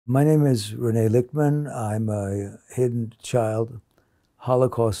My name is Rene Lichtman. I'm a hidden child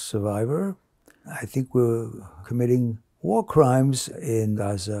Holocaust survivor. I think we're committing war crimes in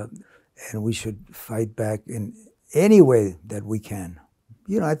Gaza, and we should fight back in any way that we can.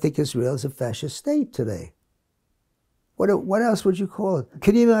 You know, I think Israel is a fascist state today. What else would you call it?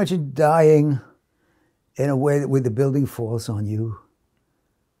 Can you imagine dying in a way where the building falls on you?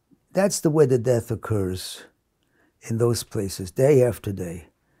 That's the way the death occurs in those places, day after day.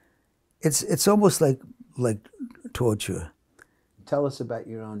 It's almost like torture. Tell us about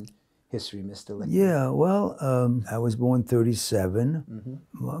your own history, Mr. Lichtman. Yeah, well, I was born 37.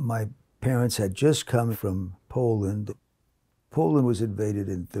 My parents had just come from Poland. Poland was invaded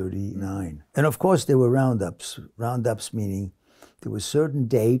in 39. And of course there were roundups. Roundups meaning there were certain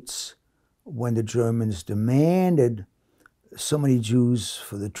dates when the Germans demanded so many Jews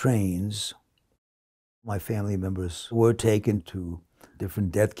for the trains. My family members were taken to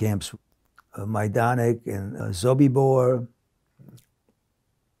different death camps, Majdanek and Sobibor.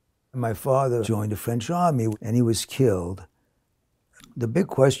 My father joined the French army and he was killed. The big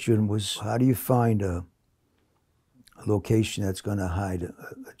question was, how do you find a location that's going to hide a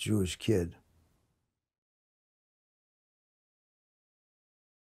Jewish kid?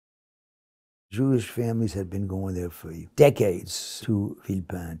 Jewish families had been going there for decades to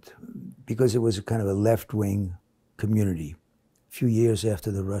Villepinte because it was a kind of a left-wing community. A few years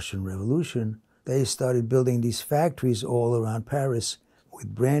after the Russian Revolution, they started building these factories all around Paris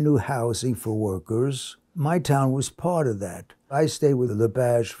with brand new housing for workers. My town was part of that. I stayed with the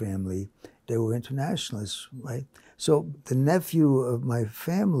Lepage family. They were internationalists, right? So the nephew of my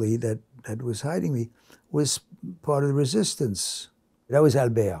family that was hiding me was part of the resistance. That was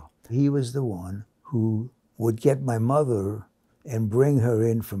Albert. He was the one who would get my mother and bring her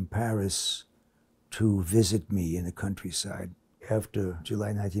in from Paris to visit me in the countryside. After July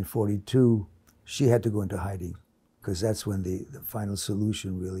 1942, she had to go into hiding because that's when the final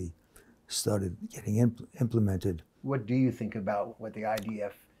solution really started getting implemented. What do you think about what the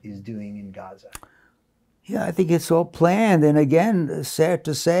IDF is doing in Gaza? Yeah, I think it's all planned. And again, sad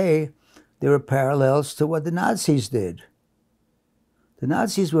to say, there are parallels to what the Nazis did. The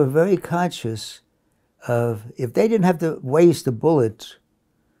Nazis were very conscious of, if they didn't have to waste a bullet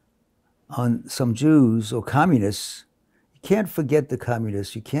on some Jews or communists, you can't forget the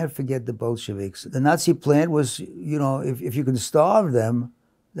communists, you can't forget the Bolsheviks. The Nazi plan was, you know, if you can starve them,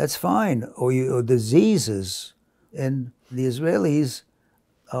 that's fine, or diseases. And the Israelis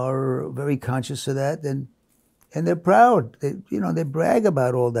are very conscious of that, and they're proud. They brag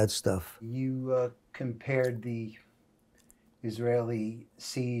about all that stuff. You compared the Israeli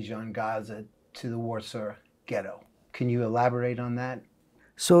siege on Gaza to the Warsaw Ghetto. Can you elaborate on that?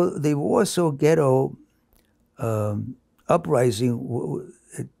 So the Warsaw Ghetto uprising,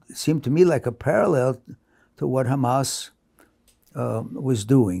 it seemed to me like a parallel to what Hamas was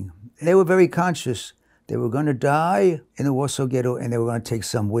doing. They were very conscious. They were going to die in the Warsaw Ghetto and they were going to take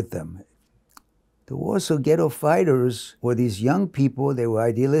some with them. The Warsaw Ghetto fighters were these young people. They were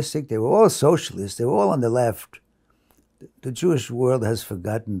idealistic. They were all socialists. They were all on the left. The Jewish world has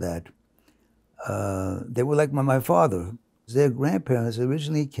forgotten that. They were like my father. Their grandparents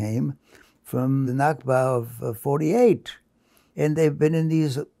originally came from the Nakba of 48. And they've been in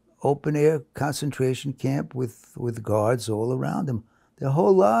these open-air concentration camp with guards all around them their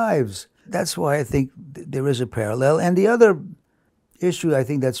whole lives. That's why I think there is a parallel. And the other issue I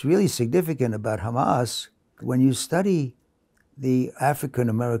think that's really significant about Hamas, when you study the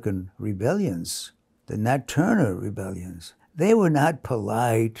African-American rebellions, the Nat Turner rebellions, they were not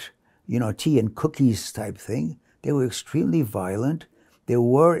polite, tea and cookies type thing. They were extremely violent. There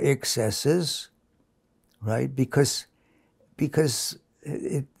were excesses, right? Because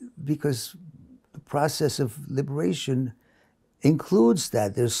the process of liberation includes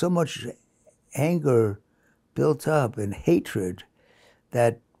that. There's so much anger built up and hatred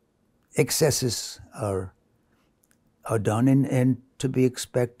that excesses are done and to be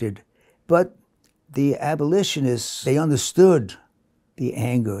expected. But the abolitionists, they understood the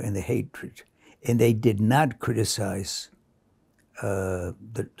anger and the hatred, and they did not criticize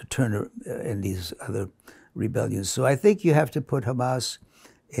the Turner and these other rebellions. So I think you have to put Hamas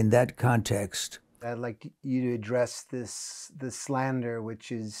in that context. I'd like you to address the slander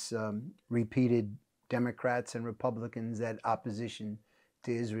which is repeated Democrats and Republicans that opposition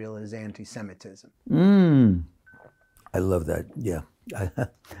to Israel is anti-Semitism. I love that, yeah.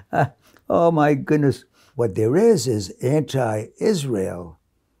 Oh my goodness. What there is anti-Israel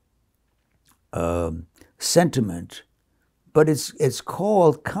sentiment, but it's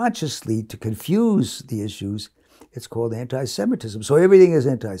called consciously to confuse the issues It's called anti-Semitism. So everything is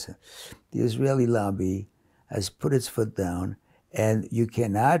anti-Semitic. The Israeli lobby has put its foot down, and you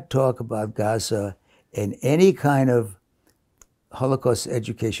cannot talk about Gaza in any kind of Holocaust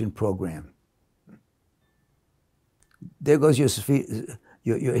education program. There goes your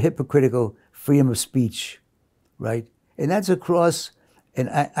hypocritical freedom of speech, right? And that's across, and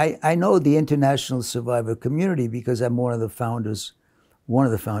I know the international survivor community because I'm one of the founders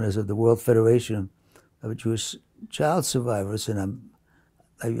of the World Federation of Jewish Child Survivors, and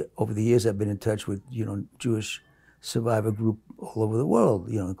over the years I've been in touch with Jewish survivor group all over the world,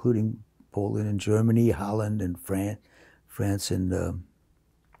 including Poland and Germany, Holland and France and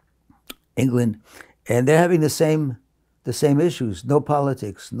England, and they're having the same issues. No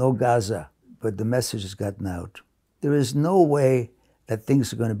politics, no Gaza, but the message has gotten out. There is no way that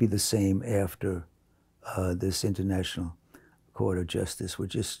things are going to be the same after this International Court of Justice,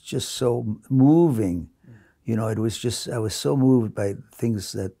 which is just so moving. It was just, I was so moved by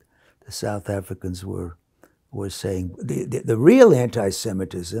things that the South Africans were saying. The real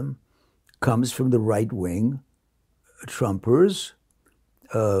anti-Semitism comes from the right-wing Trumpers,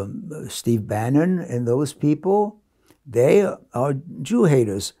 Steve Bannon and those people. They are Jew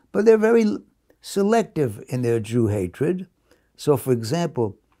haters, but they're very selective in their Jew hatred. So, for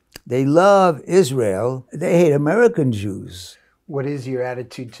example, they love Israel. They hate American Jews. What is your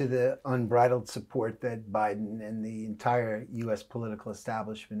attitude to the unbridled support that Biden and the entire U.S. political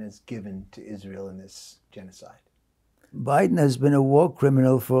establishment has given to Israel in this genocide? Biden has been a war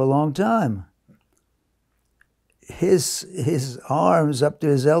criminal for a long time. His arms up to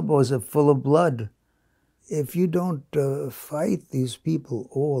his elbows are full of blood. If you don't fight these people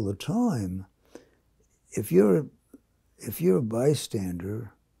all the time, if you're a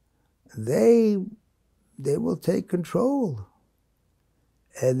bystander, they will take control,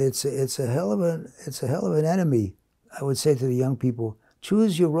 and it's a hell of an enemy. I would say to the young people,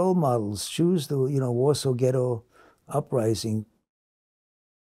 choose your role models. Choose the Warsaw Ghetto Uprising.